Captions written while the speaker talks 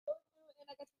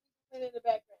in the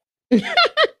background.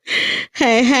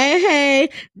 Hey, hey, hey.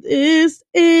 This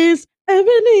is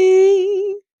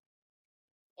Ebony.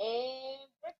 And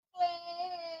Brooklyn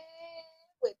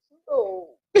with two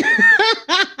gold.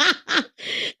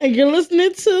 And you're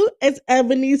listening to It's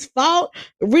Ebony's Fault,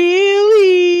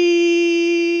 really?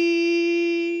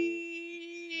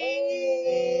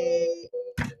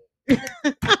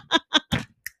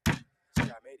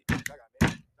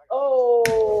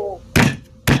 Oh.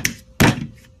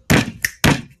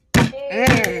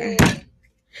 Hey.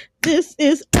 This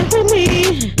is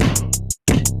Ebony.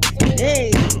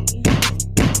 Hey.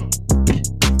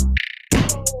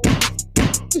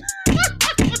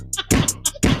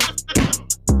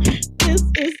 This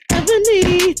is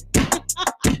Ebony.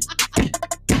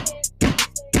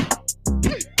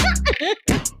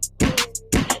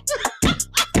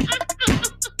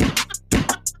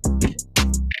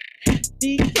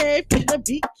 BK from the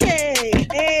BK.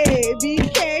 Hey,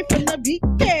 BK from the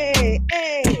BK.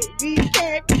 Hey, BK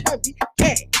from the BK.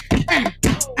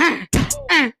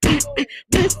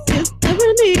 This is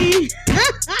Ebony.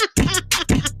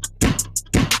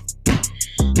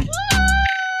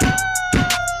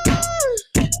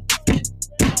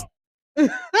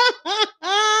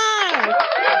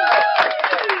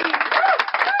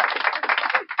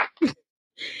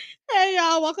 Hey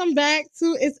y'all, welcome back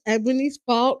to It's Ebony's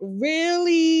Fault,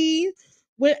 really,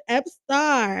 with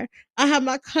EbSTARRRR. I have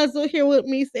my cousin here with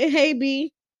me. Say hey,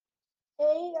 B.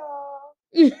 Hey y'all.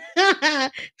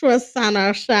 For a sign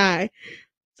our shy.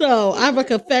 So I have a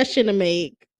confession to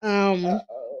make.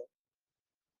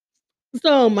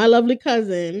 So my lovely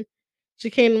cousin,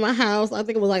 she came to my house. I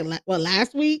think it was like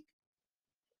last week.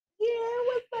 Yeah, it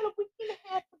was about a week and a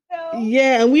half ago.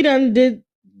 Yeah, and we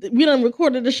done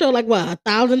recorded the show like what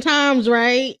 1,000 times,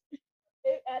 right?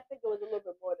 I think it was a little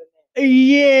bit more than that.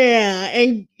 Yeah,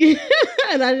 and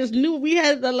and I just knew we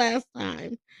had it the last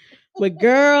time. But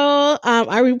girl,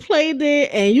 I replayed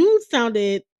it, and you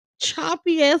sounded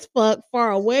choppy as fuck,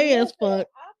 far away as fuck.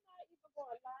 I'm not even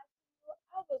gonna lie to you.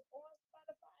 I was on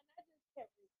Spotify and I just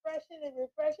kept refreshing and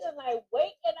refreshing, like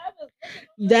wait, and I was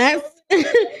that's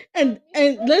and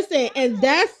listen, and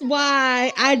that's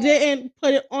why I didn't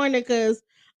put it on it because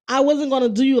I wasn't gonna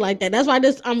do you like that. That's why I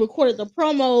just recorded the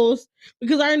promos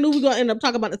because I knew we were gonna end up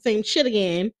talking about the same shit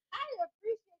again. I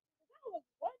appreciate it. I was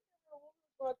wondering what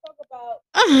we were gonna talk about.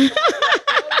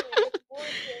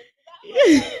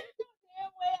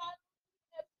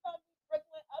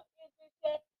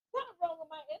 Wrong with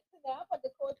my internet. I'm about to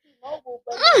call T-Mobile,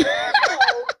 but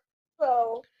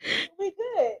so we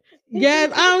good.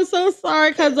 Yes, I'm so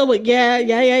sorry because of it.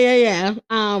 Yeah.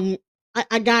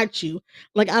 I got you.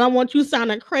 Like I don't want you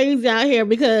sounding crazy out here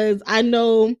because I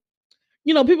know,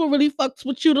 people really fucks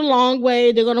with you the long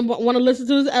way. They're gonna want to listen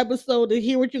to this episode to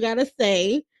hear what you gotta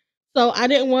say. So I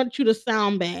didn't want you to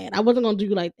sound bad. I wasn't gonna do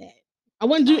you like that. I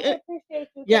wouldn't do it.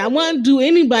 Yeah, I wouldn't do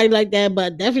anybody like that,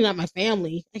 but definitely not my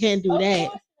family. I can't do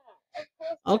that.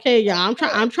 Okay, y'all.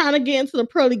 I'm trying to get into the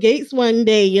pearly gates one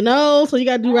day, so you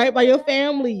gotta do right by your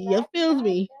family. You feels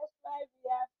me?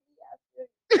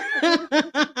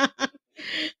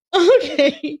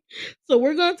 Okay. So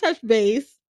we're gonna touch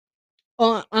base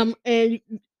on and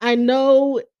I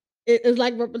know it is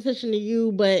like repetition to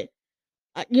you, but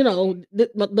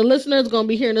the listener is gonna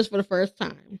be hearing this for the first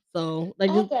time. So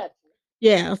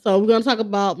yeah, so we're gonna talk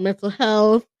about mental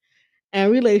health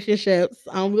and relationships.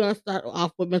 We're gonna start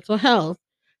off with mental health.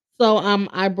 So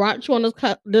I brought you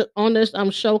on this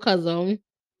show, cousin,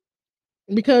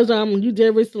 because you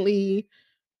did recently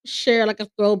share like a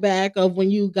throwback of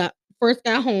when you first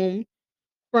got home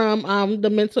from the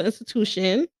mental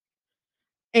institution,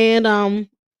 and I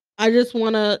just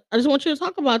want you to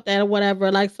talk about that or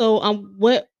whatever. Like, so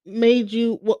what made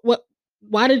you what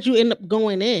why did you end up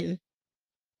going in?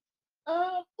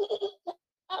 I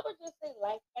would just say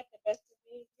life at the best of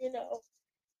me,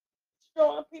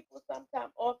 strong people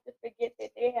sometimes often forget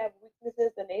that they have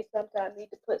weaknesses and they sometimes need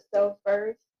to put self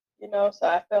first, So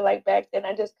I feel like back then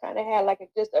I just kind of had like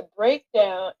just a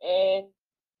breakdown and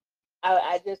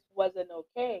I just wasn't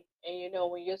okay. And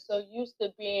when you're so used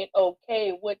to being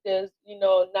okay, what does,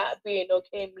 not being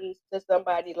okay means to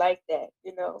somebody like that,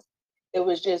 it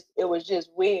was just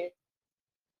weird.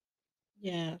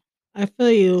 Yeah, I feel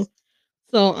you.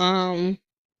 So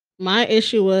my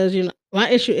issue was, my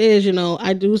issue is,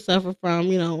 I do suffer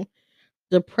from,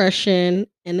 depression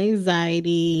and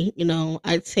anxiety.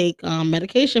 I take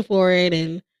medication for it,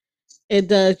 and it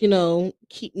does,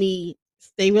 keep me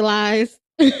stabilized.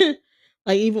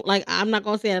 Like, even like, I'm not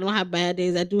gonna say I don't have bad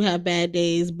days. I do have bad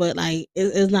days, but like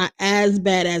it's not as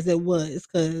bad as it was,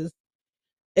 because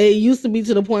it used to be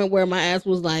to the point where my ass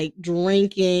was like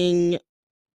drinking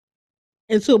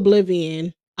into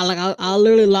oblivion. I'll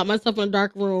literally Mhm. lock myself in a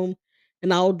dark room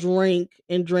and I'll drink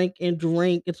and drink and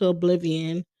drink into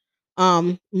oblivion.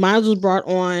 Mine was brought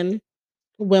on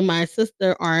when my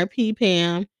sister R.I.P.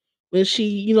 Pam, when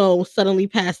she, suddenly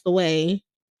passed away.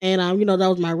 And that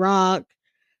was my rock.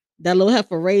 That little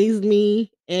heifer raised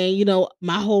me, and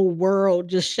my whole world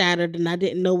just shattered, and I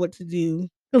didn't know what to do.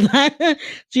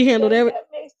 She handled That every that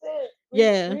makes sense. Grief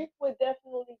yeah, grief would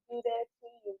definitely do that to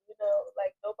you. You know,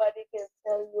 like nobody can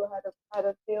tell you how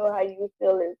to feel, how you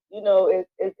feel is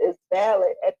it's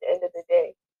valid at the end of the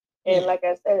day. And yeah. like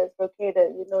I said, it's okay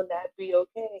to not be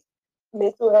okay.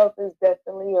 Mental health is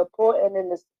definitely important,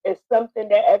 and it's something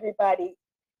that everybody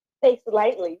takes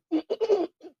lightly.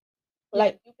 Yeah,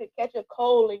 Like you could catch a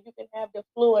cold and you can have the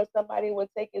flu and somebody would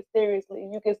take it seriously.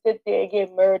 You can sit there and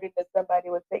get murdered and somebody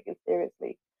would take it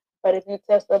seriously. But if you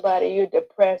tell somebody you're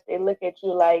depressed, they look at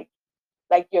you like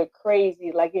you're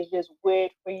crazy, like it's just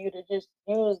weird for you to just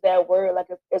use that word, like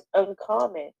it's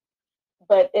uncommon.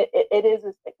 But it is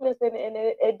a sickness, and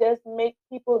it does make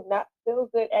people not feel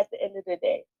good at the end of the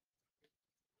day.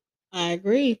 I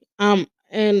agree.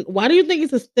 And why do you think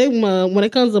it's a stigma when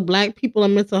it comes to Black people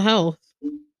and mental health?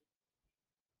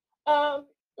 Um,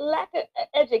 Lack of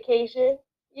education.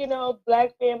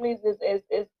 Black families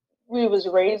is we was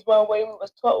raised one way, we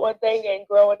was taught one thing, and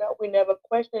growing up, we never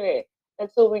questioned it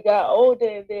until we got older,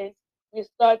 and then we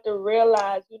start to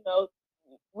realize,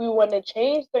 we want to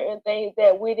change certain things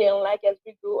that we didn't like as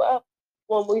we grew up.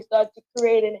 When we start to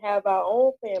create and have our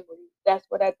own families, that's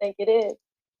what I think it is.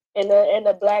 In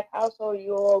a black household,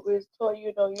 you always told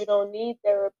you don't need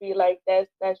therapy. Like that's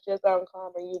just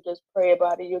uncommon. You just pray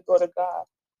about it. You go to God.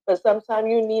 But sometimes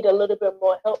you need a little bit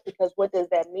more help, because what does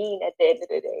that mean at the end of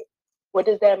the day? What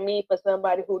does that mean for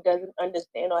somebody who doesn't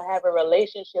understand or have a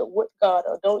relationship with God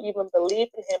or don't even believe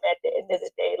in Him at the end of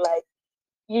the day? Like,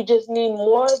 you just need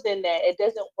more than that. It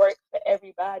doesn't work for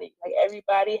everybody. Like,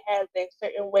 everybody has their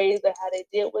certain ways of how they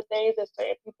deal with things, and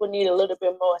certain people need a little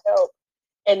bit more help.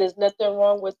 And there's nothing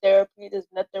wrong with therapy. There's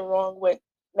nothing wrong with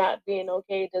not being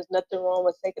okay. There's nothing wrong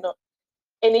with taking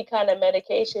any kind of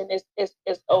medication.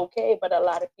 It's okay, but a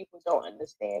lot of people don't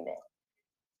understand that.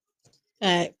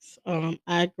 Facts.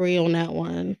 I agree on that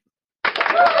one.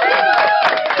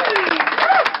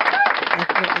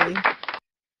 Definitely.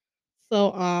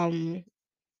 So,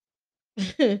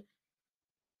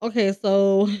 okay.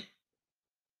 So,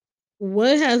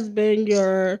 what's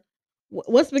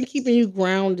been keeping you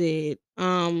grounded?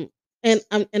 And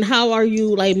how are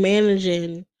you like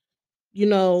managing? You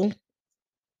know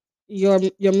your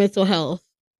mental health.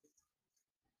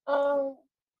 Um,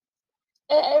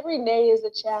 every day is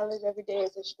a challenge. Every day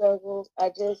is a struggle.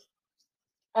 I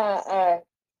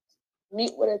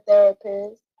meet with a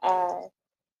therapist. I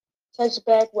touch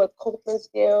back with coping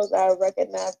skills. I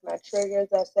recognize my triggers.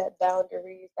 I set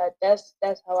boundaries. That's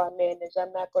how I manage.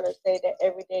 I'm not going to say that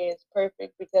every day is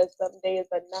perfect, because some days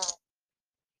are not.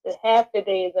 Half the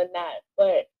days are not.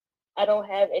 But I don't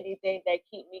have anything that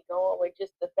keep me going, with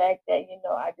just the fact that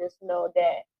I just know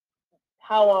that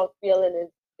how I'm feeling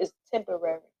is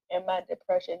temporary, and my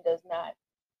depression does not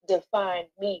define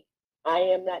me. I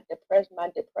am not depressed. My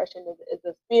depression is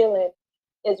a feeling,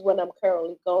 is what I'm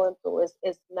currently going through.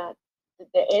 It's not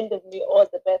the end of me or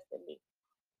the best of me.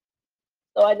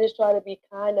 So I just try to be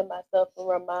kind to myself and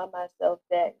remind myself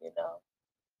that,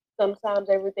 sometimes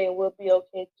everything will be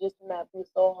okay. Just not be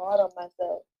so hard on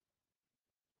myself.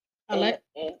 I And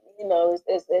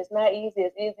it's not easy.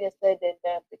 It's easier said than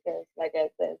done, because, like I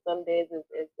said, some days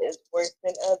is worse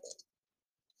than others.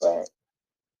 But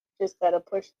just gotta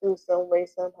push through some way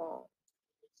somehow.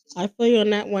 I feel you on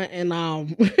that one. And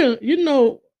you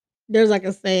know, there's like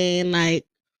a saying like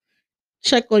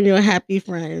check on your happy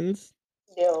friends.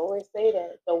 They always say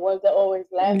that the ones that always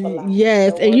laugh a lot, the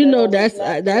Yes, and ones you that know always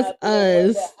laugh a that's lot, be the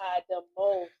ones that us. hide the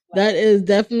most. That Like, is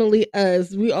definitely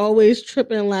us. We always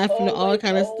tripping, laughing, all always,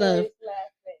 kind of stuff. always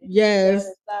laughing. And deep down Yes,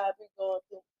 inside, we going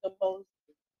through the most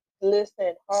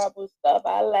listen, horrible stuff.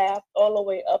 I laughed all the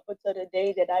way up until the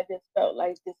day that I just felt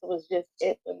like this was just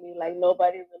it for me. Like,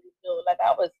 nobody really knew. Like,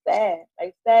 I was sad,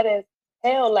 like sad as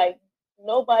hell. Like,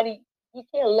 nobody, you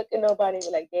can't look at nobody and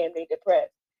be like, damn, they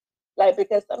depressed. Like,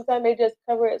 because sometimes they just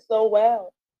cover it so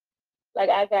well. Like,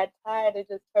 I got tired of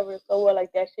just covering it so well.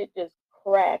 Like, that shit just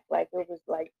cracked. Like, it was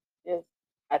like just,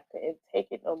 I couldn't take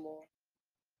it no more.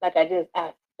 Like,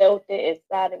 I felt it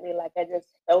inside of me. Like, I just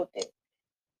felt it,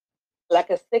 like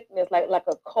a sickness, like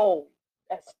a cold.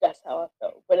 That's how I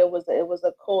felt. But it was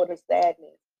a cold of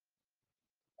sadness.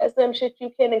 That's some shit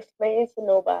you can't explain to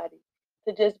nobody.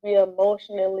 To just be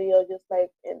emotionally or just like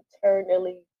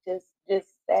internally just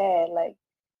sad. Like,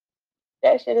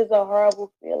 that shit is a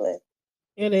horrible feeling.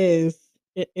 it is.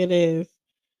 It is.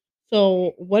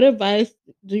 So, what advice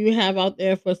do you have out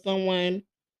there for someone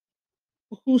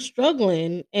who's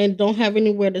struggling and don't have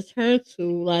anywhere to turn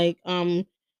to? Like,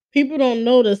 people don't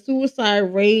know the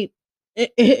suicide rate.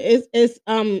 It's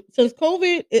since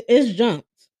COVID, it's jumped.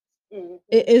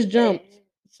 It's jumped. And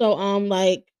So,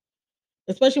 like,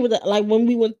 especially with like when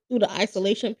we went through the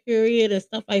isolation period and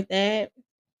stuff like that.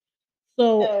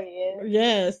 So, oh yeah,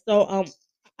 yeah. So,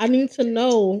 I need to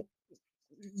know,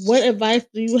 what advice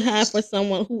do you have for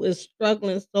someone who is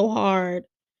struggling so hard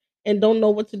and don't know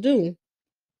what to do?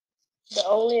 the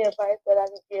only advice that I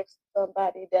can give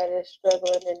somebody that is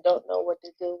struggling and don't know what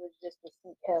to do is just to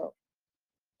seek help.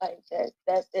 Like that.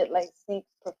 That's it. Like seek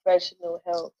professional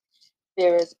help.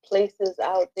 There is places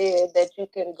out there that you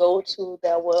can go to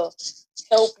that will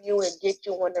help you and get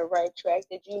you on the right track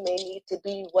that you may need to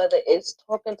be, whether it's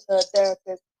talking to a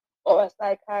therapist or a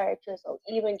psychiatrist or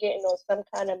even getting on some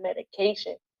kind of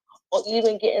medication or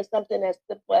even getting something as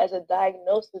simple as a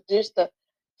diagnosis just to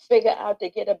figure out to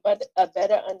get a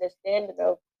better understanding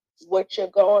of what you're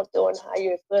going through and how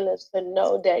you're feeling to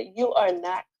know that you are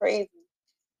not crazy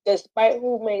despite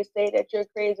who may say that you're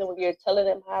crazy when you're telling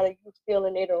them how you feel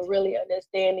and they don't really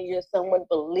understand and you're someone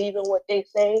believing what they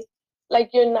say, like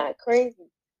you're not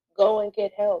crazy. Go and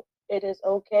get help. It is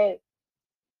okay.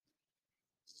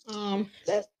 Um,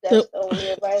 That's the the only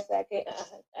advice I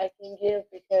can give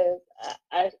because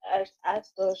I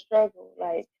still struggle.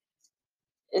 Like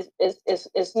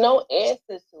it's no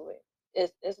answer to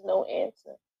it. It's no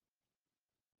answer.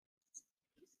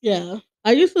 Yeah,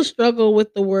 I used to struggle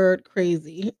with the word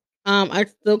crazy. I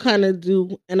still kind of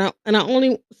do, and I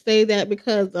only say that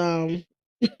because I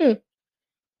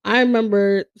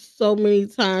remember so many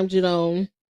times,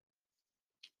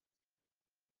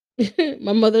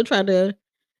 my mother tried to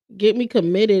get me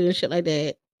committed and shit like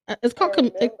that. It's I called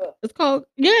remember it's called,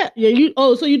 yeah, you,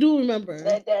 oh, so you do remember.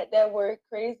 that word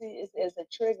crazy is a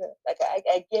trigger. Like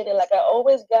I get it. Like I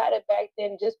always got it back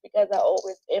then just because I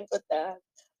always empathized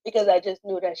because I just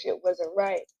knew that shit wasn't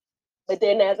right. But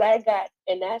then as I got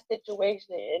in that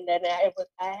situation and then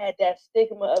I had that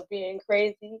stigma of being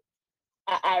crazy,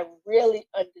 I really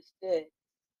understood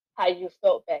how you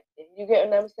felt back then. You get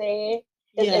what I'm saying?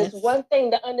 It's Yes, one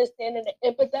thing to understand and to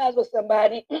empathize with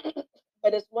somebody,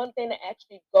 but it's one thing to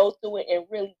actually go through it and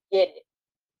really get it.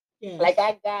 Like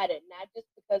yes, I got it, not just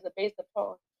because of based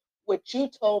upon what you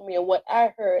told me and what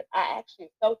I heard. I actually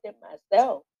felt it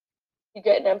myself. You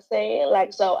get what I'm saying?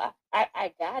 Like so,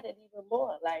 I got it even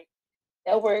more. Like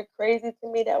that word crazy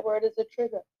to me. That word is a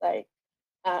trigger. Like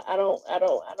I don't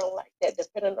like that.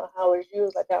 Depending on how it's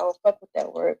used, like I don't fuck with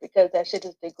that word because that shit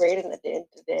is degrading at the end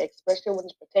of the day, especially when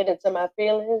it's pertaining to my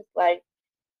feelings. Like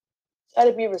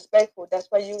gotta be respectful. That's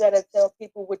why you gotta tell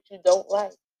people what you don't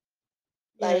like.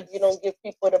 Like you yes, don't give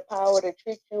people the power to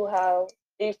treat you how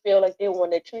they feel like they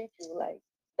want to treat you. Like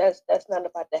that's not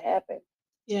about to happen.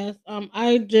 yes.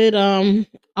 I did. I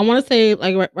want to say,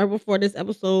 like, right before this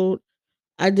episode,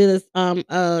 I did this.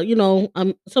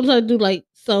 Sometimes I do like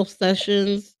self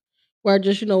sessions where I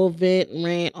just vent,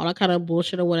 rant, all that kind of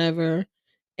bullshit or whatever.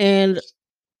 And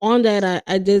on that,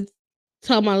 I did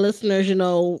tell my listeners,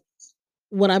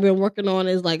 what I've been working on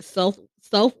is like self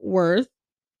worth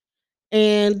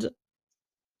and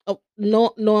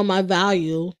knowing my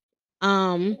value,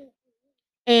 um,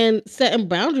 and setting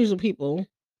boundaries with people.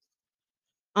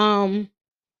 Um,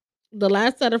 the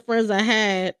last set of friends I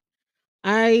had,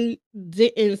 I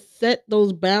didn't set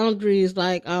those boundaries.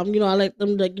 Like, I let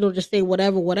them, like, just say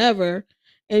whatever, whatever,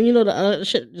 and the other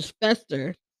shit just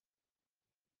fester.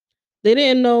 They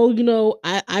didn't know,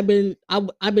 I've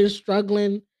been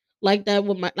struggling like that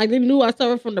with my, like, they knew I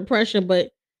suffered from depression,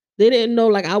 but they didn't know,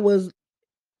 like, I was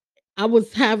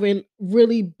having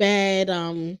really bad, I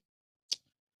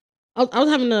was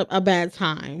having a bad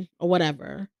time or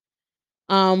whatever.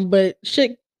 But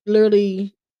shit,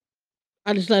 literally,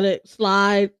 I just let it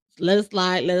slide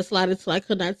until I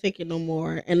could not take it no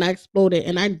more, and I exploded,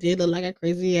 and I did look like a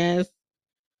crazy ass,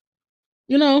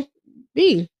 you know,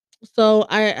 bee. So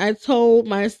I told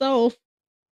myself,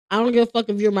 I don't give a fuck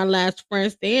if you're my last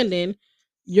friend standing.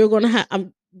 You're gonna have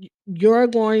you're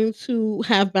going to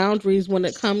have boundaries when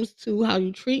it comes to how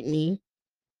you treat me.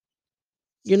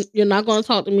 You're not gonna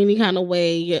talk to me any kind of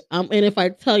way. And if I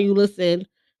tell you, listen,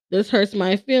 this hurts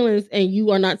my feelings, and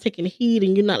you are not taking heed,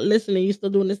 and you're not listening, you're still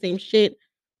doing the same shit,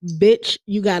 bitch.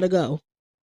 You gotta go,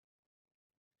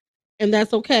 and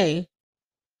that's okay.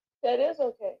 That is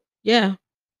okay. Yeah,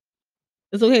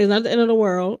 it's okay. It's not the end of the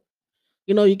world.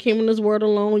 You came in this world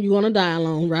alone. You're gonna die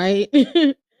alone, right?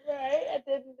 Right? At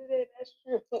the end of the day, that's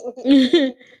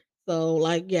true. So,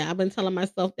 like, yeah, I've been telling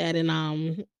myself that, and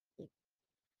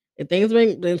And things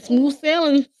been smooth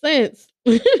sailing since.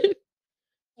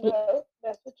 Well,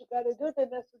 that's what you gotta do. Then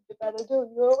that's what you gotta do.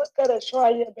 You always gotta try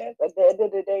your best. At the end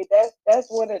of the day, that's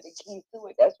one of the keys to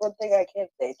it. That's one thing I can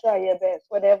say. Try your best,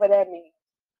 whatever that means.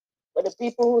 For the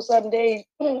people who some days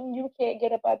you can't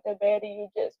get up out the bed and you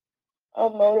just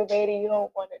unmotivated, you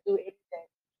don't want to do anything.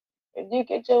 If you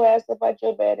get your ass up out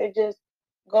your bed and just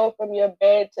go from your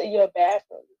bed to your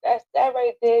bathroom, that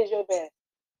right there is your best.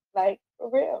 Like for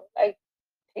real. Like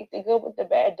take the good with the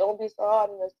bad. Don't be so hard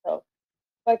on yourself.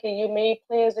 Fucking you made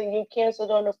plans and you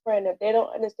canceled on a friend. If they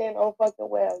don't understand, oh fucking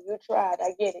well, you tried.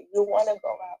 I get it. You want to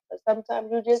go out, but sometimes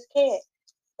you just can't.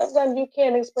 Sometimes you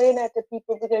can't explain that to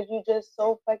people because you just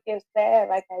so fucking sad.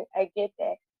 Like I get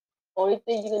that. Only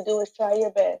thing you can do is try your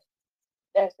best.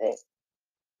 That's it.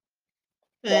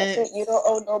 That's it. You Facts. don't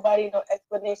owe nobody no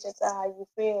explanation to how you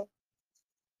feel.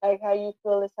 Like how you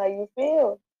feel is how you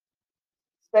feel.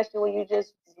 Especially when you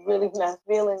just really not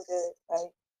feeling good.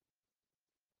 Like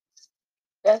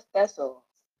that's all.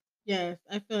 Yes,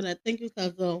 I feel that. Thank you,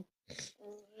 Cuzzo.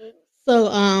 Mm-hmm. So,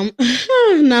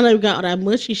 now that we got all that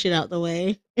mushy shit out the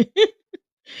way, we're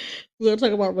gonna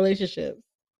talk about relationships.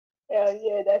 Hell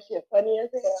yeah, that shit funny as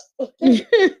hell. Man,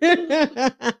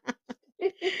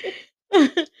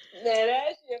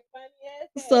 that shit funny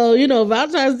as So, hell.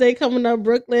 Valentine's Day coming up,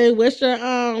 Brooklyn. What's your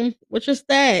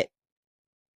stat?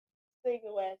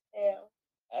 Single as hell.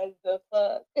 As the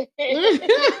fuck. That's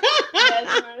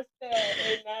my stat.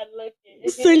 And not looking.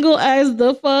 Single as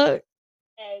the fuck.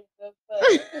 As the fuck.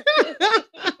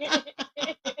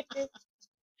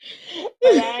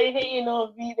 But I ain't hating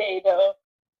on V-Day though.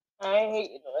 I ain't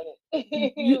hating on you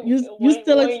it. you you one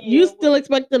still one year.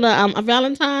 expecting a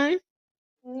Valentine?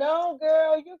 No,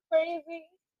 girl, you crazy.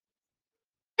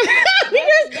 we That's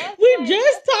just that's we like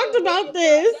just that's like talked about waiting for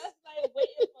this. that's like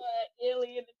waiting for an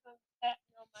alien to come tap me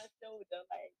on my shoulder.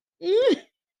 Like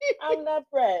I'm not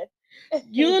pressed.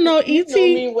 You don't know You ET know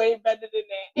me way better than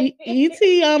that. ET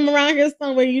around here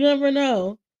somewhere. You never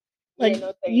know. Yeah, Like no,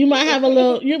 thank you. you might have a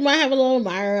little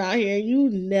Myra out here. You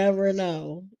never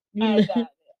know. I doubt it.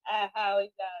 I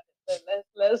highly doubt it. But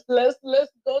let's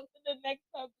go to the next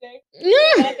subject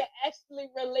that I can actually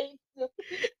relate to.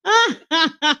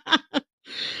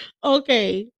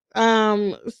 Okay.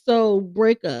 So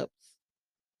breakups.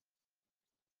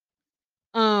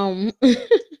 Um.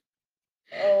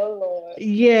 Oh Lord.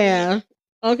 Yeah.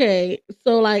 Okay.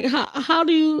 So like, how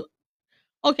do you?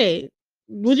 Okay.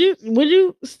 Would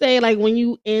you say like when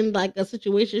you in like a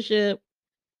situationship,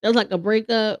 that's like a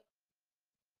breakup?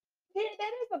 Yeah,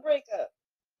 that is a breakup.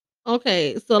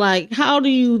 Okay. So like, how do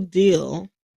you deal?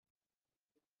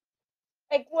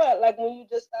 Like what? Like when you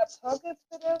just stop talking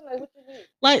to them? Like what you mean?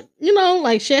 Like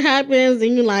like shit happens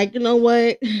and you like, you know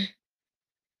what?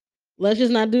 Let's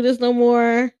just not do this no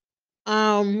more.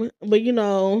 But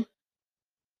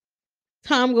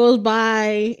time goes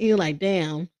by and you're like,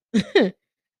 damn,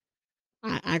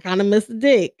 I kind of miss the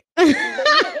dick. Then you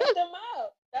hit them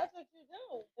up. That's what you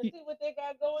do to see what they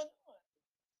got going on.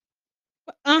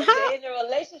 If Uh-huh. they in a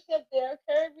relationship, they'll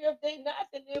curve you. If they not,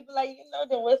 then they'll be like,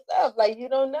 then what's up? Like you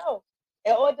don't know.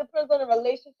 It all depends on the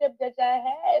relationship that y'all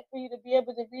had for you to be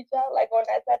able to reach out like on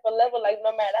that type of level. Like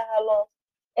no matter how long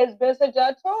it's been since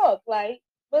y'all talk. Like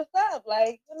what's up?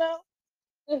 Like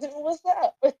what's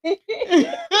up?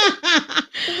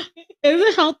 Is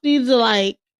it healthy to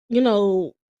like, you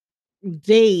know,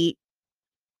 date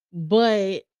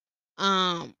but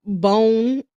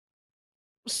bone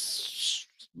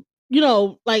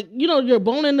like you're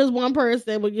boning this one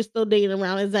person but you're still dating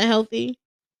around. Is that healthy?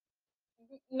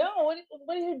 No, what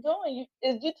are you doing?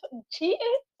 Is you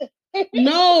cheating?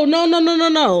 No, no, no, no, no,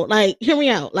 no. Like, hear me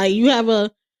out. Like,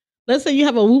 let's say you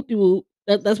have a whoop de whoop.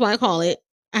 That's what I call it.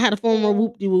 I had a former Mhm.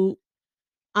 whoop de whoop.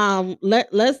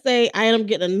 Let's say I end up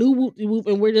getting a new whoop de whoop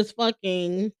and we're just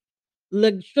fucking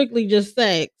like strictly just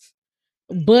sex.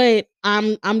 But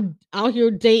I'm out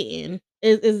here dating.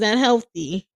 Is that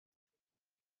healthy?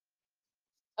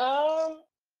 Um,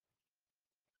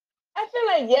 I feel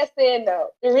like yes and no.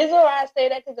 The reason why I say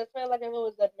that because I feel like if it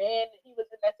was a man and he was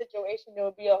in that situation, it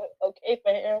would be okay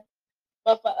for him.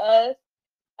 But for us,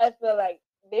 I feel like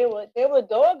they would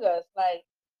dog us. Like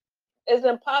it's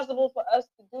impossible for us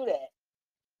to do that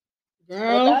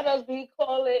Girl.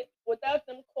 without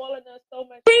them calling us so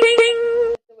much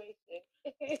in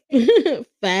the situation.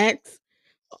 Facts.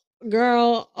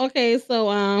 Girl. Okay,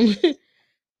 so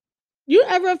you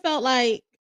ever felt like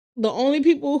the only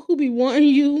people who be wanting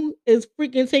you is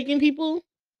freaking taking people?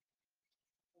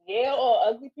 Yeah, or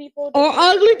ugly people, Or depending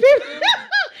on ugly what you people? do.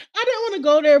 I didn't want to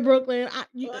go there, Brooklyn. Well,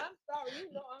 I'm sorry,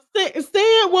 Say I'm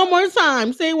it one sorry. more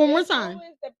time. Say it one more It's time.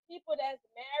 always the people that's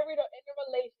married or in a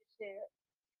relationship.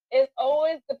 it's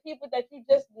always the people that you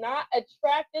just not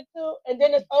attracted to, and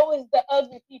then it's always the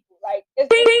ugly people. Like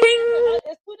it's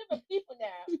two different people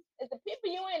now. It's the people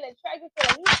you ain't attracted to,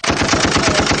 like he's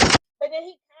kind of okay, but then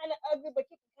he kind of ugly, but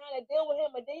you can kind of deal with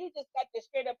him. But then you just got the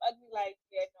straight up ugly, like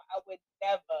yeah, no, I would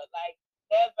never, like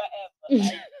never ever,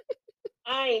 like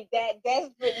I ain't that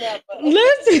desperate, never.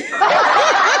 Listen.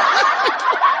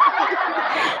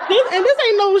 And this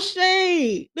ain't no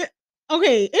shade.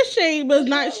 Okay, it's shade, but it's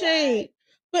not shade.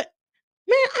 But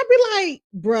man, I be like,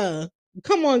 bruh,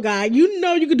 come on, guy. You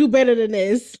know you could do better than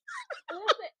this.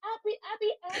 Listen, I be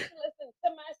asking, listen, to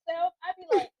myself, I be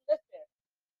like, listen,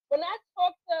 when I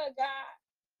talk to a guy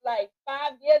like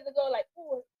 5 years ago, like,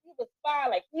 ooh, he was fine,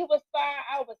 like he was fine,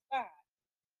 I was fine.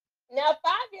 Now 5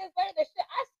 years later, shit,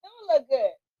 I still look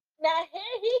good. Now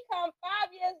here he come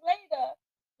 5 years later,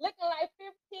 looking like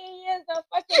 15 years done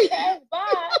fucking passed by,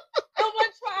 and want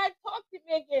to try and talk to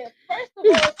me again. First of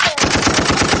all, sir,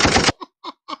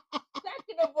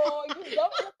 second of all, you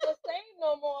don't look the same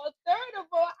no more. Third of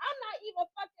all, I'm not even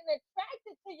fucking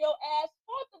attracted to your ass.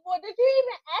 Fourth of all, did you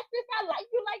even ask if I like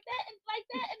you like that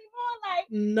anymore? Like,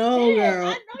 no, damn, girl.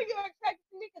 I know you're attracted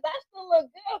to me because I still look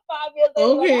good 5 years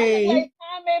later. Okay. Like, I look like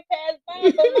time ain't passed by,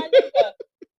 but my nigga,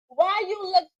 why you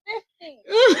look 50?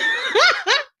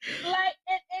 Like,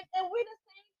 and we the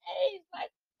same age.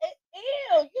 Like,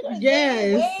 ew, you done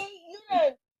gained weight. You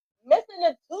done missing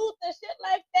a tooth and shit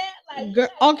like that. Like, girl,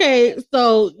 okay,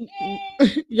 so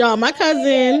y'all, my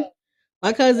cousin,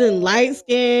 light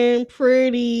skin,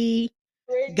 pretty,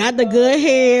 got the good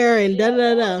hair, and da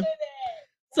da da.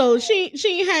 So she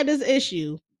ain't had this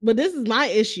issue, but this is my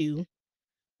issue.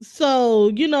 So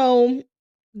you know,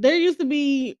 there used to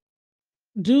be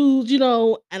dudes, you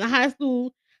know, in high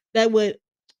school that would,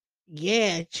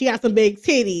 yeah, she got some big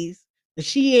titties, but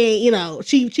she ain't, you know,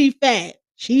 she fat,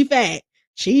 she fat,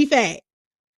 she fat.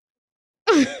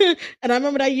 And I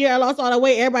remember that year I lost all that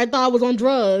weight. Everybody thought I was on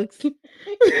drugs.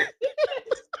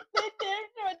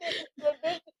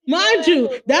 Mind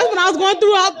you, that's when I was going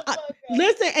through.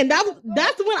 Listen, and that's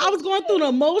when I was going through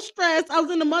the most stress. I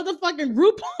was in the motherfucking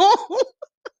group home.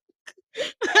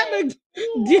 Hey,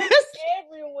 you yes.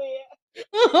 Everywhere.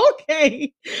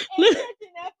 Okay.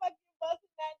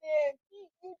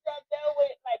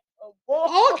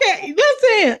 Okay,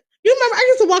 listen. You remember I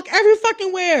used to walk every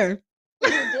fucking where. You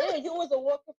did. You was a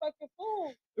walking fucking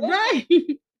fool. Listen, right.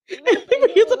 Listen, people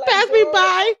used to pass me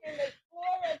by.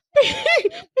 I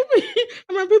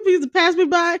remember people used to pass me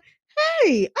by.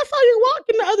 Hey, I saw you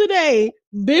walking the other day.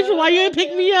 Bitch, why you didn't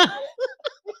pick me up?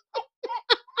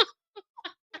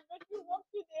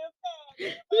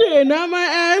 Yeah, not my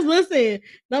ass. Listen,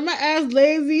 not my ass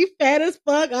lazy, fat as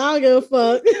fuck. I don't give a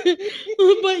fuck.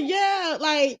 But yeah,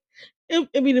 like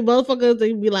it be the motherfuckers.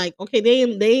 They be like, okay, they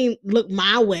ain't look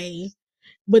my way.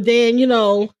 But then you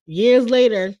know, years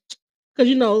later, because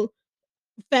you know,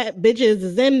 fat bitches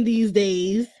is in these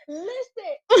days.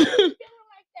 Listen, I was feeling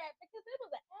like that because there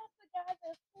was an after guys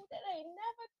in school that ain't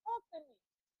never talked to me.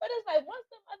 But it's like once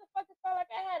the motherfuckers felt like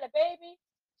I had a baby,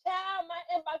 child, my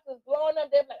inbox was blowing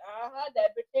up. They're like,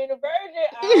 that bitch ain't a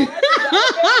virgin. She got a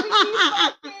baby, keep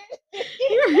fucking.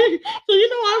 So you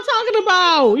know what I'm talking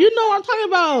about. You know what I'm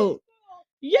talking about.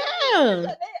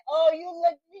 Yeah. You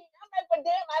look mean. I'm like, but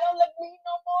damn, I don't look mean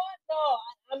no more. No,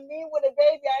 I'm mean with a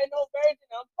baby. I ain't no virgin.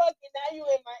 I'm fucking. Now you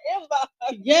in my inbox.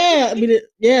 Yeah, I mean,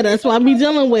 yeah, that's what I be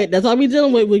dealing with. That's what I be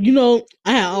dealing with. But you know,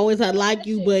 I had always had like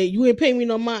you, but you ain't pay me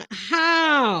no mind.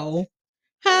 How?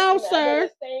 How, sir?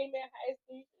 The same in high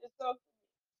school. You talk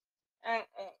to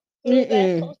me. Soon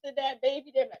as I posted that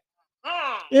baby, they're like,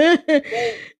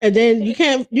 and then you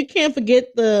can't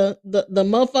forget the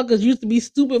motherfuckers used to be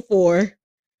stupid for.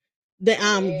 That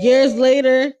years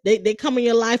later they come in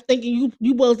your life thinking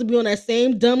you supposed to be on that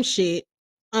same dumb shit.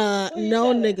 No,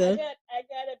 nigga. I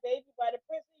got a baby by the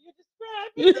person you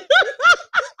described.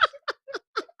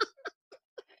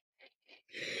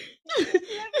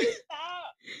 Let me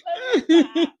stop.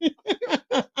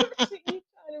 You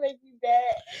trying to make me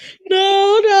bad.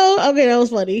 No. Okay, that was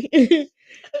funny.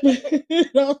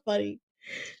 That was funny.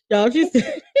 Y'all just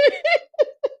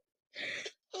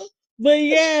but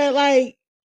yeah, like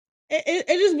it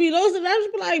just be those and I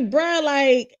just be like, bruh,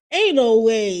 like, ain't no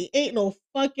way. Ain't no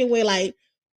fucking way. Like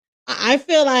I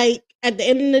feel like at the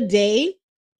end of the day,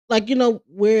 like, you know,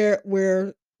 we're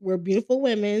beautiful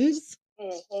women's.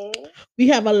 Mm-hmm. We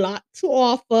have a lot to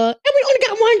offer, and we only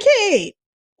got one kid.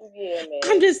 Yeah, man.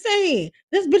 I'm just saying,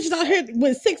 this bitch is out here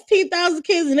with 16,000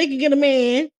 kids, and they can get a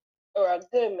man or a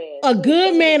good man. A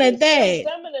good man at that.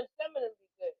 Some of them be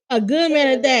good. A good man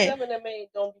at that. Some of them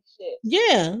ain't don't be shit.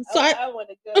 Yeah. So I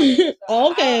want a good man.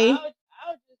 So okay. I'll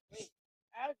just wait.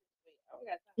 I don't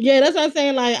got Yeah, that's what I'm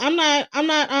saying. Like,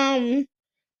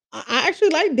 I actually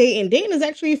like dating. Dating is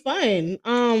actually fun.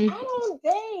 I don't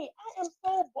date. I am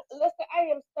so listen. I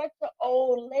am such an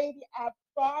old lady. I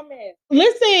promise.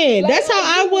 Listen, that's how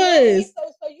I you know me, was.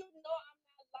 so you know I'm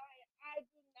not lying. I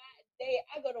do not date.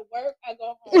 I go to work. I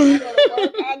go home. I go to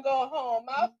work. I go home.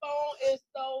 My phone is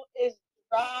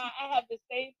dry. I have the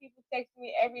same people text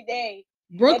me every day,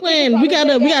 and people Brooklyn, probably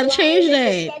think we I'm gotta lying. change They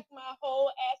can that. check my whole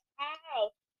ass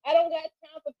house. I don't got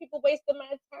time for people wasting my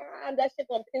time. That shit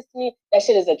gonna piss me. That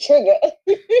shit is a trigger.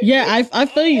 Yeah, I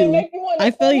feel It you. make you want to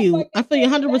I feel pull the you. I fucking feel you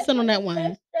trigger. That 100% on shit that is one.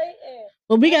 frustrating.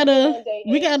 But I'm good on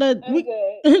dating. I'm we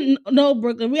good. no,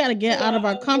 Brooklyn, we gotta get No, out of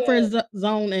our I'm comfort good.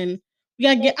 zone, and we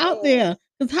gotta get out Mm-mm. there.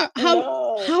 Cause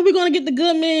No. how are we gonna get the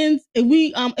good men if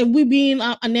we being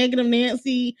a negative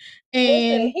Nancy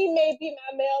Listen, and he may be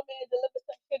my mailman, deliver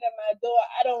some shit at my door.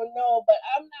 I don't know, but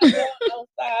I'm not going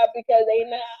outside because they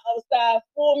not outside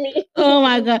for me. oh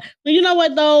my god. But you know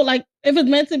what though? Like if it's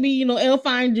meant to be, it'll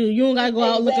find you. You don't gotta go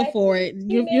out looking for Exactly. it.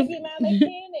 He may be my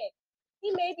mechanic. He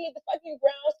may be the fucking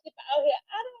groundskeeper out here.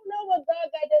 I don't know what God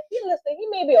got that. He listen. He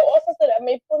may be an officer that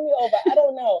may pull me over. I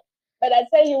don't know. But I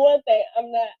tell you one thing.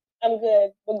 I'm not. I'm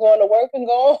good. We're going to work and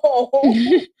going home.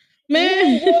 You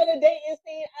Man. enjoy the dating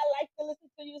scene. I like to listen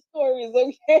to your stories.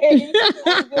 Okay,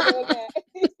 I'm good on that.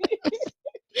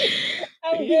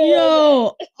 I'm good on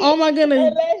Yo, that. oh my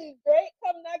goodness. Unless Drake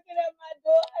come knocking at my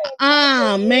door, I am not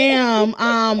Ah, going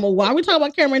ma'am. Why we talk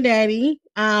about Cameron Daddy?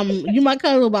 You my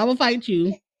cousin, but I will fight you.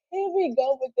 Here we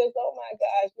go with this. Oh my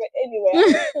gosh. But anyway,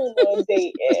 I'm cool on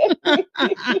dating.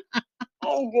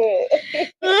 I'm good.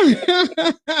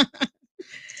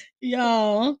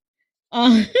 Y'all,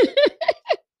 uh,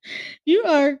 you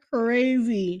are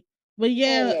crazy. But I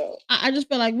yeah, know. I just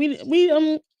feel like we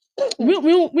don't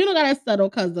gotta settle,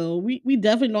 cuz though we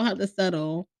definitely don't have to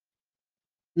settle.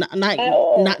 Not, not At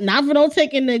all. not for no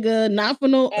taking nigga, not for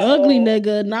no At ugly all.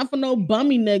 nigga, not for no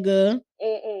bummy nigga.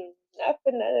 Mm-mm. Not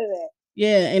for none of that.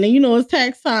 Yeah, and then it's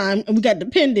tax time and we got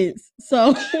dependents.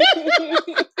 So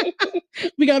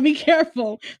we gotta be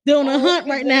careful. They're on I a don't hunt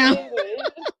speak right their now. language.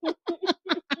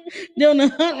 They're on a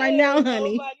hunt I right now, ain't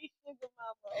honey. nobody sugar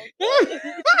mama,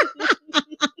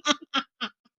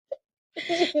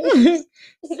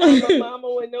 okay? I'm a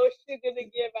mama with no sugar to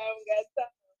give. I don't got time.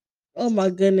 Oh my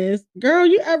goodness. Girl,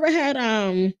 you ever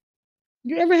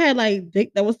had like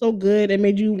dick that was so good it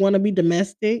made you want to be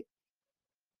domestic?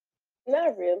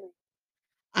 Not really.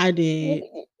 I You, did.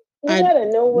 you you I gotta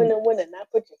know when to not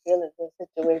put your feelings in a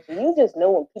situation. You just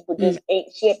know when people just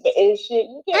ain't shit but is shit.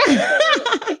 You get what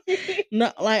I'm saying?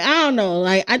 no, like I don't know.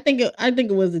 Like I think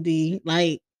it was a D.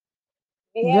 Like,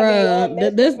 Be having you all bruh, messed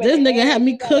up this in the nigga had head.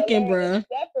 me You gotta cooking, learn to bruh.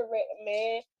 separate,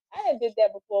 man. I had did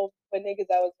that before for niggas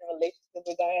I was in a relationship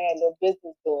with. I had no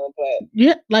business doing, but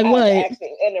Yeah, like I was what?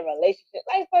 actually in a relationship,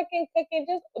 like fucking cooking,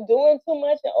 just doing too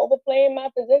much and overplaying my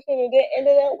position, and then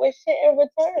ended up with shit in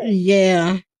return.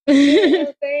 Yeah. You know what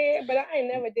I'm saying? But I ain't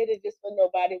never did it just for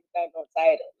nobody without no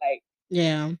title. Like,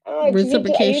 Yeah. you just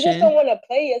Reciprocation. don't want to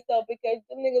play yourself because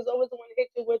them niggas always want to hit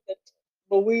you with the,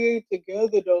 but we ain't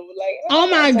together though. Like, I Oh don't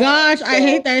got my time. gosh, I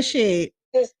hate So that shit.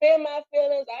 to spare my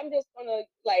feelings, I'm just gonna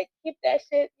like keep that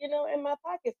shit, in my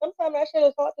pocket. Sometimes that shit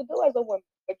is hard to do as a woman,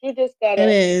 but you just It gotta,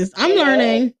 is. I'm you know.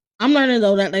 learning. I'm learning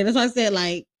though that like that's why I said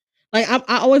like I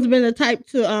always been the type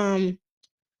to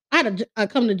I had a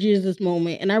come to Jesus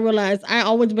moment and I realized I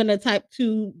always been the type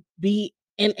to be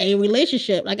in a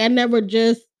relationship. Like I never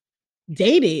just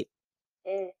dated.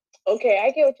 Mm. Okay,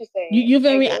 I get what you're saying. You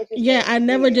feel I me? get what you're Yeah, saying. I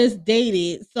never Mm. just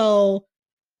dated. So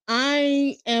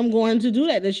I am going to do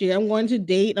that this year. I'm going to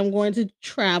date. I'm going to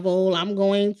travel. I'm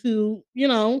going to,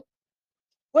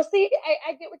 Well, see,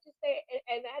 I get what you're saying,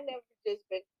 and I never just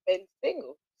been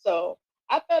single. So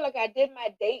I felt like I did my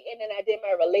dating and I did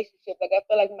my relationship. Like I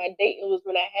felt like my dating was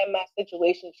when I had my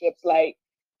situationships. Like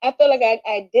I felt like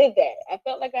I did that. I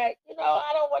felt like I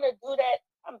don't want to do that.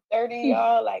 I'm 30,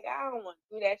 y'all. Like I don't want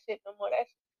to do that shit no more. That's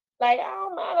like I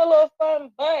don't mind a little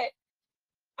fun, but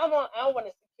I want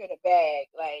to secure the bag.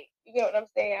 Like, you get what I'm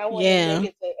saying? I want a yeah. nigga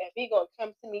to, if he gonna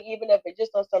come to me, even if it's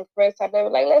just on some friends type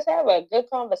of, like, let's have a good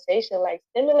conversation. Like,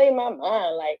 stimulate my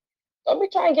mind. Like, don't be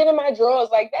trying to get in my drawers.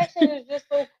 Like, that shit is just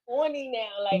so corny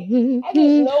now. Like, I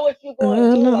just know what you're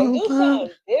gonna do. Like, do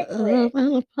something different.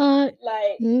 Pot.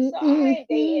 Like, so I ain't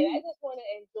dating. I just want to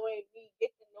enjoy me, get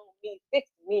to know me, fix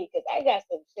me, because I got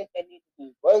some shit that needs to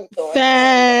be worked on. I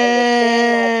need to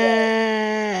understand myself.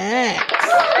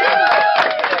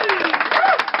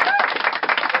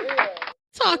 For real.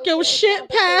 Talk No your sitting shit, conversating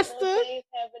no Pastor. things,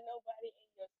 having nobody in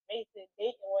your space and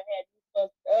dating will have you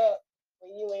fucked up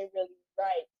when you ain't really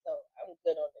right. So I'm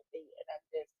good on the date and I'm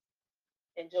just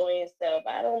enjoying self.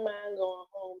 I don't mind going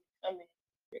home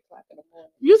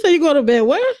You say you go to bed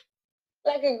where?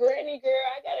 Like a granny girl,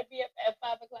 I gotta be up at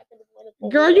 5 o'clock in the morning for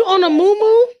Girl, water you on on a that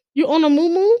moo? side. You on a moo?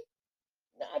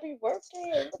 No, I be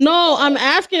working. What the No, I'm fuck?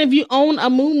 asking if you own a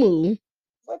moo.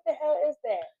 What the hell is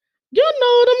that? You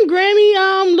know them granny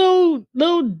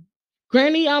little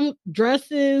granny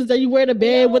dresses that you wear to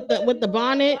bed No, with but if the you want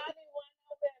bonnet. body, why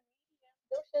not wear medium?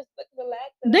 Those just look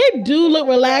relaxing. I They feel like do you're look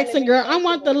running around and relaxing, be girl. I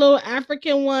want the comfortable. little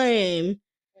African one.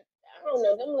 I don't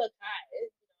know. Them look hot.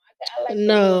 I like to be warm.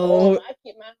 No. I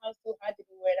keep my house too hot to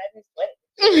be wet. I be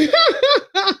sweating.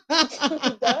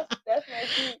 That's my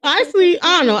cute.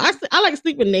 I don't know. I like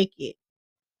sleeping naked.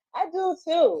 I do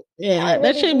too. I Yeah, that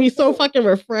really should do be so too. fucking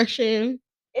refreshing.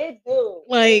 It do. It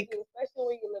Like, do. Especially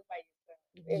when you live by yourself.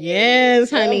 It really do.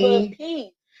 yes, Nothing but honey.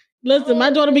 peace. I Listen, don't my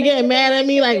want to daughter be be laying getting in the mad at night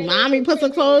me like, bed mommy, put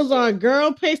some contributing clothes shit. on.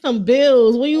 Girl, pay some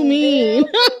bills. What do you mean?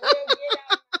 Girl, for real, get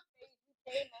out my face. You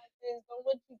pay my sins. Don't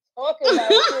what you talking about,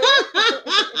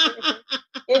 kid.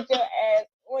 Get your ass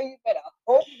on. You better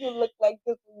hope you look like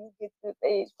this when you get this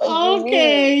age. What you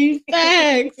Okay, mean?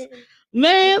 facts.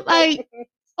 Man, like,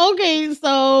 okay,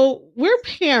 so we're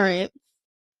parents.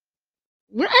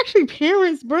 We're actually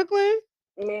parents, Brooklyn.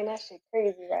 Man, that shit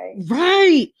crazy, right?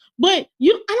 Right. But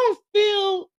I don't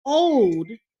feel old.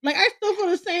 Like I still feel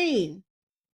the same.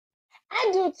 I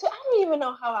do too. I don't even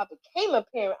know how I became a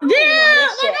parent. I don't even know how Yeah,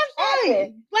 this like shit that's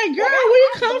happened. right. Like, girl, Like where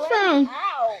you I come blanked from?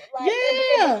 out. Like I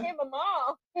Yeah. became a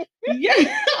mom. Yeah.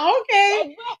 Okay.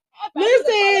 Like what happened? I need to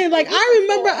file a Listen, like police I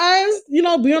remember report. us,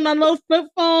 being on our little flip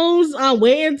phones,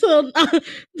 waiting until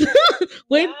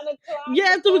wait, 9 o'clock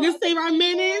yeah, to so we call can the save our people.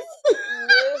 minutes.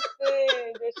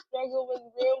 Listen, the struggle was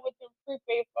real with the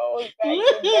prepaid phones back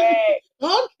to back.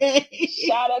 Okay.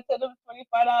 Shout out to them $25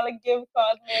 gift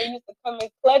cards, man. Used to come in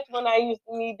clutch when I used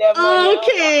to need that money. I don't know how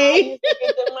I Okay. used to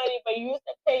get the money, but you used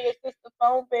to pay your sister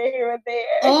phone bill here and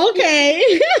there.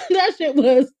 Okay. that shit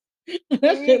was We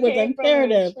came from the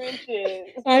imperative.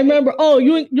 trenches. I remember. Oh,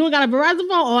 you ain't got a Verizon phone?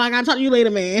 Oh, I gotta talk to you later,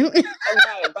 man. All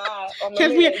right, bye. On my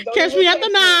catch me minute. Don't catch even me after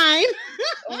text me. 9.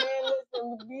 Man,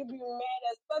 listen, we be mad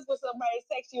as fuck when somebody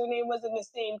text you and they wasn't the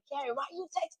same carrier. Why you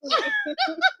text me?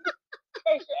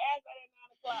 Text your ass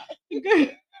at 9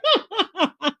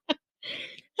 o'clock.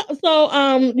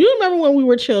 So you remember when we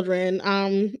were children,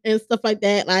 and stuff like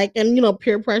that, like, and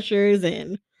peer pressures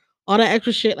and all that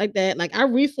extra shit like that. Like I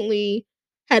recently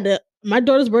had to my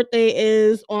daughter's birthday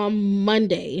is on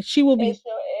Monday. She will It be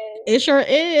sure is. it sure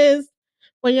is.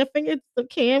 When your fingers the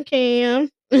cam.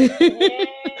 Yes.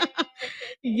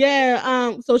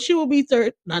 Yeah, so she will be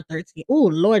not 13. Oh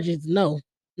Lord Jesus, no.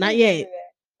 Not Please don't do yet.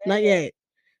 that. Not Not yet. yet.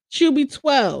 She'll be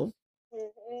 12.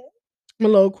 Mm-hmm. My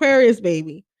little Aquarius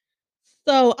baby.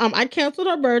 So I canceled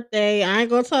her birthday. I ain't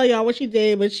gonna tell y'all what she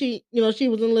did, but she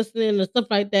wasn't listening and stuff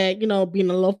like that, being a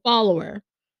little follower.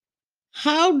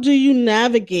 How do you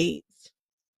navigate?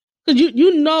 Because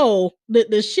you know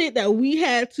the shit that we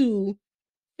had to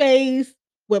face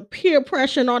with peer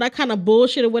pressure and all that kind of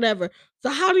bullshit or whatever. So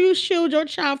how do you shield your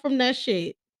child from that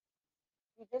shit?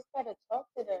 You just gotta talk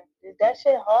to them. That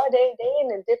shit hard. They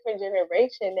in a different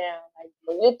generation now. Like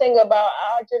when you think about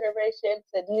our generation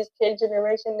to these kids'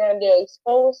 generation now, they're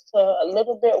exposed to a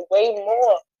little bit way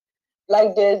more.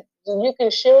 Like you can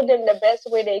shield them the best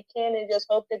way they can, and just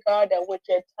hope to God that what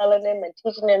you're telling them and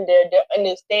teaching them, they're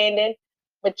understanding.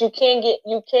 But you can't get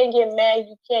mad.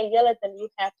 You can't yell at them. You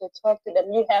have to talk to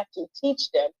them. You have to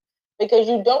teach them because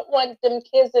you don't want them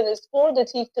kids in the school to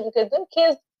teach them because them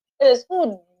kids in the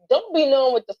school don't be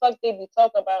knowing what the fuck they be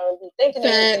talking about and be thinking they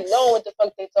be knowing what the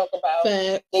fuck they talk about.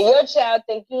 Facts. Then your child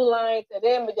think you lying to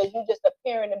them because you just a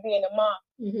parent and being a mom.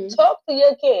 Mm-hmm. Talk to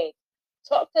your kids.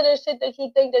 Talk to the shit that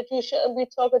you think that you shouldn't be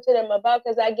talking to them about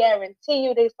because I guarantee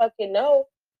you they fucking know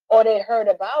or they heard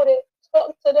about it.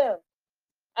 Talk to them.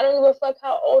 I don't give a fuck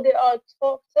how old they are.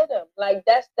 Talk to them. Like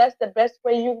that's the best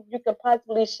way you can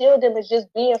possibly shield them is just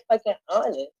being fucking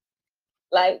honest.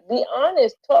 Like be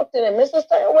honest. Talk to them. It's a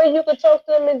certain way you can talk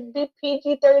to them and be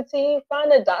PG-13.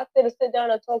 Find a doctor to sit down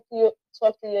and talk to your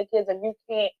kids if you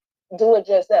can't do it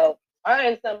yourself.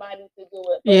 Find somebody to do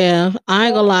it. Yeah, I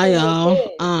ain't gonna lie, To y'all. your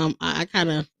kids. I kind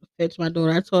of fixed my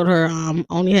daughter. I told her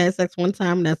only had sex one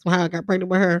time. That's how I got pregnant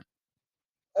with her.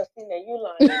 Oh, see, now you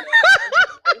lying now.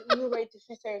 You wait till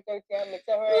she turned 13. I'm gonna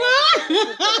tell her ass to tell the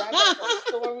truth because I got some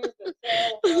stories to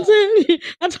tell her.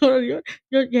 I told her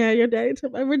your daddy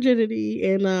took my virginity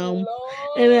and Lord,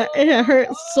 it hurt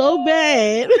so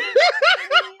bad. please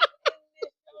end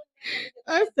this show now because I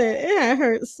I said don't it had want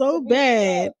hurt so to be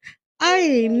bad. stuck. I Yeah,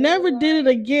 ain't no, you never did it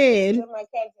right. again. To my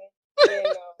cousin. Yeah,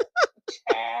 no.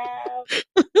 Child.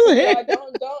 See, y'all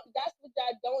don't. That's what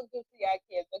y'all don't do to y'all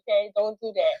kids. Okay, don't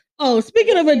do that. Oh,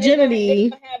 speaking of Because see, they virginity,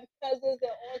 gonna have cousins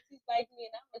and aunties like me,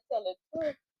 and I'm gonna tell the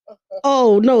truth.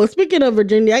 Oh no! Speaking of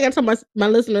Virginia, I gotta tell my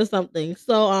listeners something.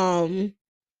 So Oh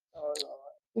Lord.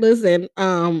 listen,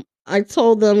 I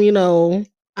told them,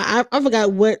 I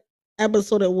forgot what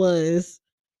episode it was,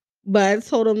 but I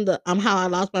told them that how I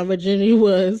lost my virginity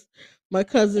was. My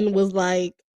cousin was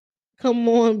like, "Come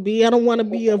on, B, I don't want to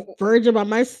be a virgin by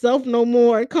myself no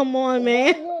more. Come on,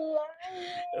 man." Why you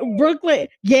lying? Brooklyn,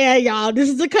 yeah, y'all. This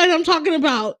is the cousin I'm talking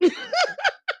about. If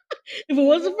it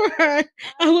wasn't for her,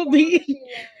 I'll be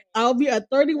a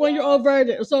 31-year-old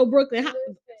virgin. So Brooklyn,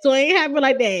 so it ain't happen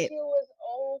like that. She was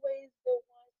always the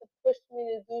one to push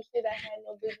me to do shit I had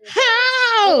no business doing.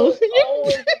 How? She was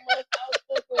always the most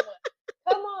outspoken one.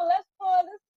 Come on, let's call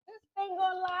this thing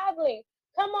on lively.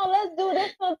 Come on, let's do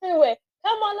this on Freeway.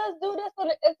 Come on, let's do this on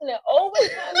the internet. Always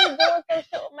had me doing some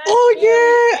shit with my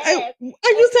yeah. I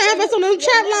used to have us on them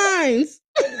chat lines.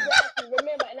 Exactly.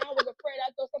 Remember, and I was afraid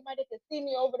I thought somebody could see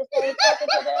me over the phone talking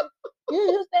to them. You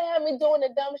used to have me doing the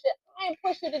dumb shit. I ain't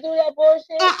push you to do that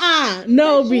bullshit.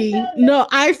 No, B. No,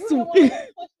 I swear. You the one who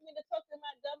pushed me to talk to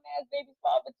my dumb ass baby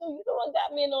father too. You the one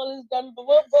got me in all this dumb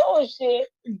bullshit.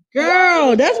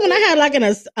 Girl, that's when I had like an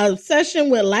obsession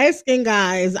with light skinned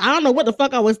guys. I don't know what the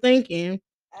fuck I was thinking.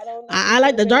 I don't know. I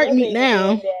like the dark meat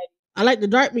now. I like the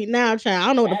dark meat now, child. I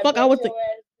don't know what the fuck I was thinking.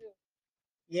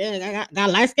 Yeah, I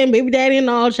got light skinned baby daddy and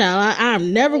all, child.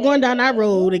 I'm never going down that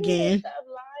road again. Stop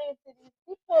lying to these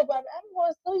people about it. I'm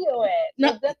going to sue your ass.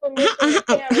 No,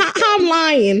 how I'm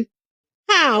lying?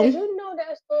 How? Because you know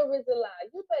that story is a lie.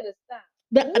 You better stop.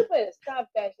 You better stop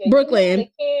that shit. Brooklyn.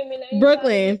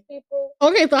 Brooklyn.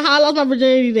 Okay, so how I lost my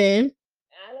virginity then?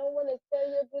 I don't want to tell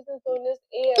your business on this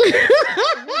air. You know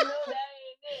that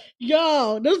ain't it.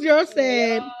 Yo, this girl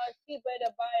said.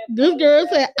 This girl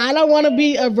said, I don't want to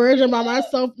be a virgin by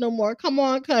myself no more. Come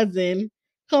on, cousin.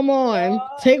 Come on.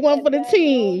 Take one for the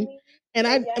team.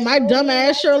 And my dumb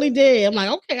ass surely did. I'm like,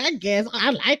 okay, I guess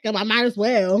I like him. I might as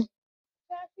well.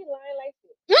 She lying like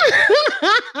this.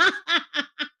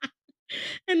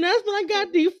 And that's when I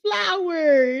got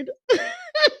deflowered.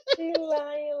 She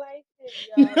lying like this,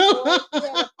 y'all. Boy, she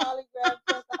had a polygraph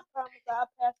test. I promise I'll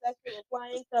pass that shit with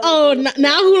flying colors. Oh,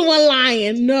 now who the one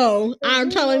lying? No, I'm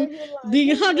telling the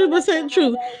 100%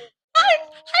 truth. How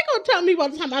gonna tell me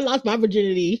about the time I lost my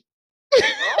virginity?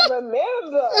 I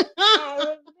remember.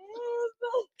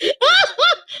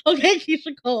 Okay,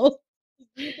 Keisha Cole.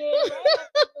 You damn right.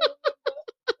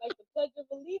 Like the Pledge of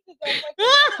Allegiance.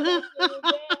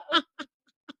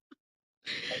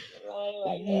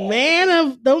 Man,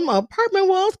 of them apartment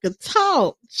walls could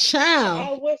talk, child.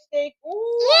 I wish they. Ooh,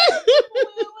 where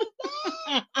was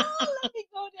that? Oh, let me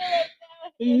go there right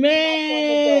now.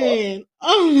 Man,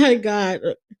 oh my God,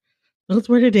 those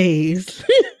were the days.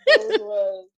 Those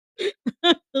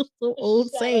was so old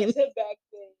saying.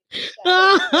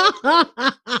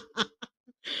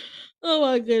 Oh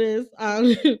my goodness.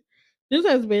 This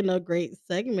has been a great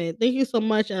segment. Thank you so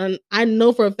much. And I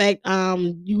know for a fact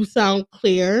you sound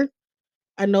clear.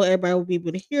 I know everybody will be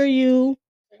able to hear you.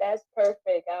 That's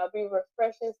perfect. I'll be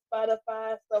refreshing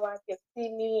Spotify so I can see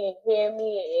me and hear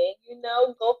me and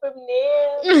go from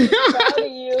there. I'm proud of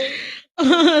you.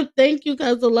 Thank you,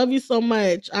 cuz I love you so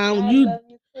much. I love you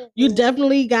too. You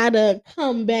definitely gotta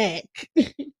come back.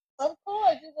 Of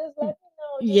course, you just let me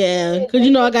know. Yeah, because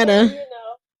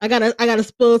I gotta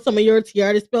spill some of your tea. I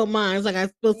already spilled mine, so I gotta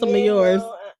spill some of yours.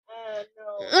 No.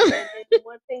 And then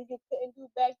one thing you couldn't do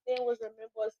back then was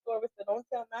remember a story, so don't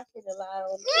tell my shit to lie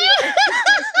on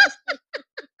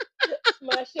the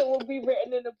my shit will be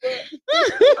written in the book.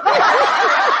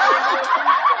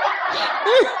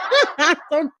 I'm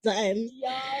so done.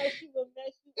 Y'all, she will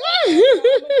mess you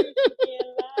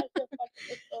up.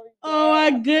 Oh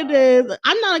my goodness.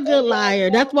 I'm not a good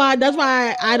liar. That's why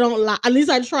I don't lie. At least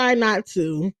I try not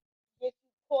to. Get you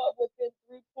caught within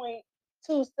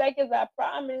 3.2 seconds, I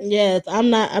promise. Yes, I'm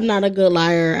not a good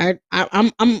liar.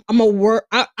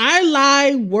 I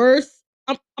lie worse.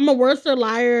 I'm a worser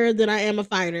liar than I am a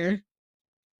fighter.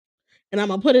 And I'm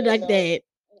gonna put it like that.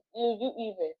 You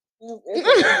even. And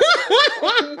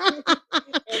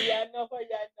y'all know her.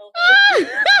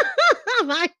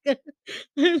 My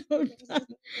goodness.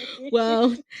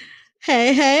 Well,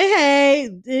 hey,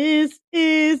 this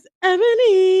is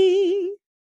Ebony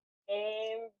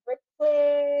and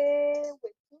Brooklyn.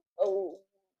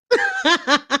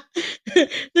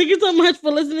 Thank you so much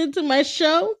for listening to my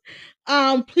show.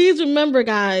 Please remember,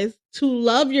 guys, to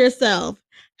love yourself.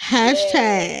 #.